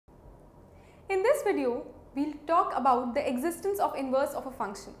in this video, we'll talk about the existence of inverse of a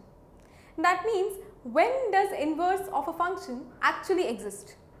function. That means, when does inverse of a function actually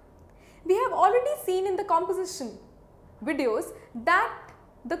exist? We have already seen in the composition videos that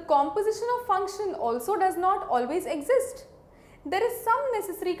the composition of function also does not always exist. There is some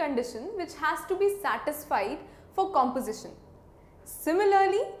necessary condition which has to be satisfied for composition.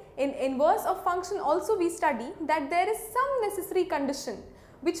 Similarly, in inverse of function also we study that there is some necessary condition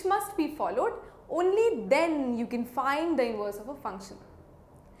which must be followed, only then you can find the inverse of a function.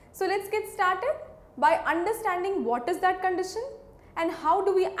 So let's get started by understanding what is that condition and how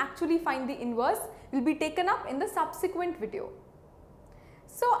do we actually find the inverse will be taken up in the subsequent video.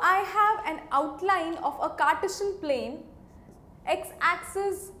 So I have an outline of a Cartesian plane,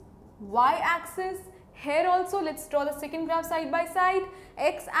 x-axis, y-axis. Here also let's draw the second graph side by side,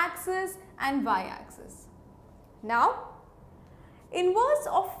 x-axis and y-axis. Now, inverse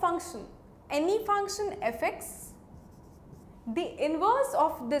of function, any function fx, the inverse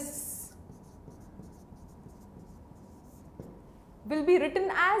of this will be written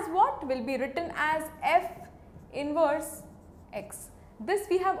as what? Will be written as f inverse x. This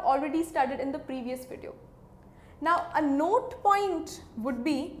we have already studied in the previous video. Now, a note point would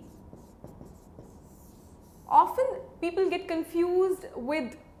be, often people get confused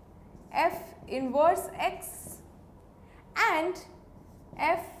with f inverse x and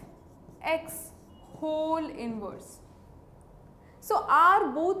fx whole inverse. So,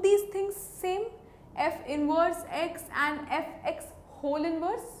 are both these things same, f inverse x and fx whole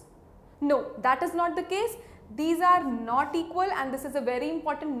inverse? No, that is not the case. These are not equal and this is a very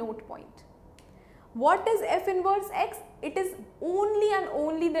important note point. What is f inverse x? It is only and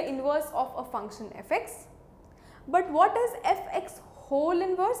only the inverse of a function fx. But what is fx whole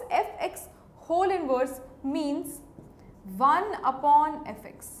inverse? Fx whole inverse means 1 upon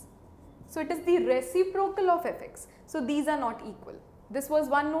fx. So, it is the reciprocal of fx. So, these are not equal. This was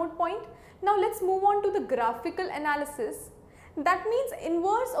one note point. Now, let's move on to the graphical analysis. That means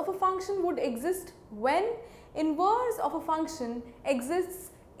inverse of a function would exist when inverse of a function exists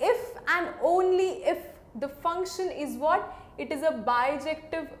if and only if the function is what? It is a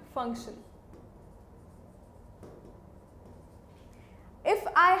bijective function. If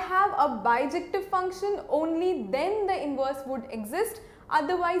I have a bijective function, only then the inverse would exist,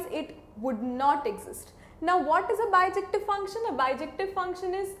 otherwise it would not exist. Now, what is a bijective function? A bijective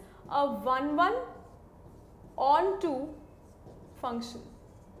function is a 1-1 onto function.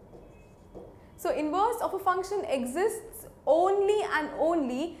 So, inverse of a function exists only and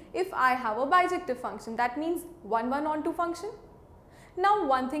only if I have a bijective function. That means 1-1 onto function. Now,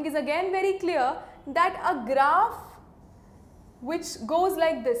 one thing is again very clear, that a graph which goes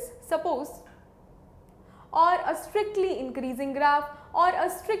like this, suppose, or a strictly increasing graph or a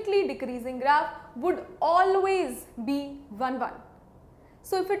strictly decreasing graph would always be 1-1.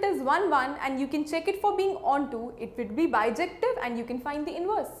 So, if it is 1-1 and you can check it for being onto, it would be bijective and you can find the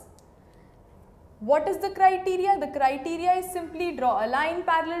inverse. What is the criteria? The criteria is simply draw a line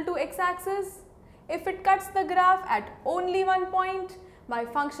parallel to x-axis. If it cuts the graph at only one point, my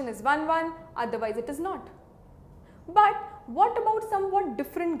function is 1-1, otherwise it is not. But what about somewhat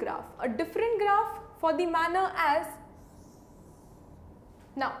different graph? A different graph for the manner as,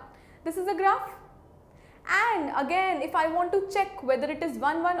 now this is a graph, and again if I want to check whether it is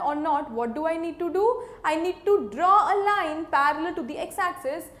 1-1 or not, what do I need to do? I need to draw a line parallel to the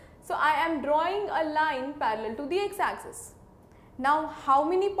x-axis. So, I am drawing a line parallel to the x-axis. Now, how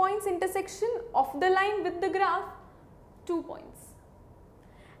many points intersection of the line with the graph? 2 points.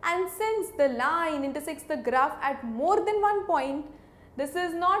 And since the line intersects the graph at more than 1 point, this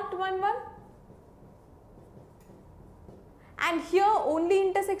is not 1-1. And here only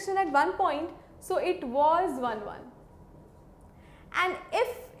intersection at 1 point, so it was 1-1. And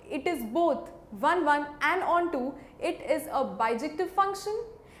if it is both 1-1 and onto, it is a bijective function.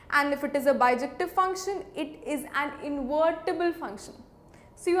 And if it is a bijective function, it is an invertible function.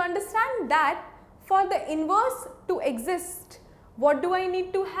 So, you understand that for the inverse to exist, what do I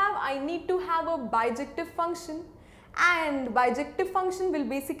need to have? I need to have a bijective function, and bijective function will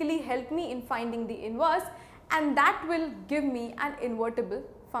basically help me in finding the inverse, and that will give me an invertible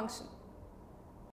function.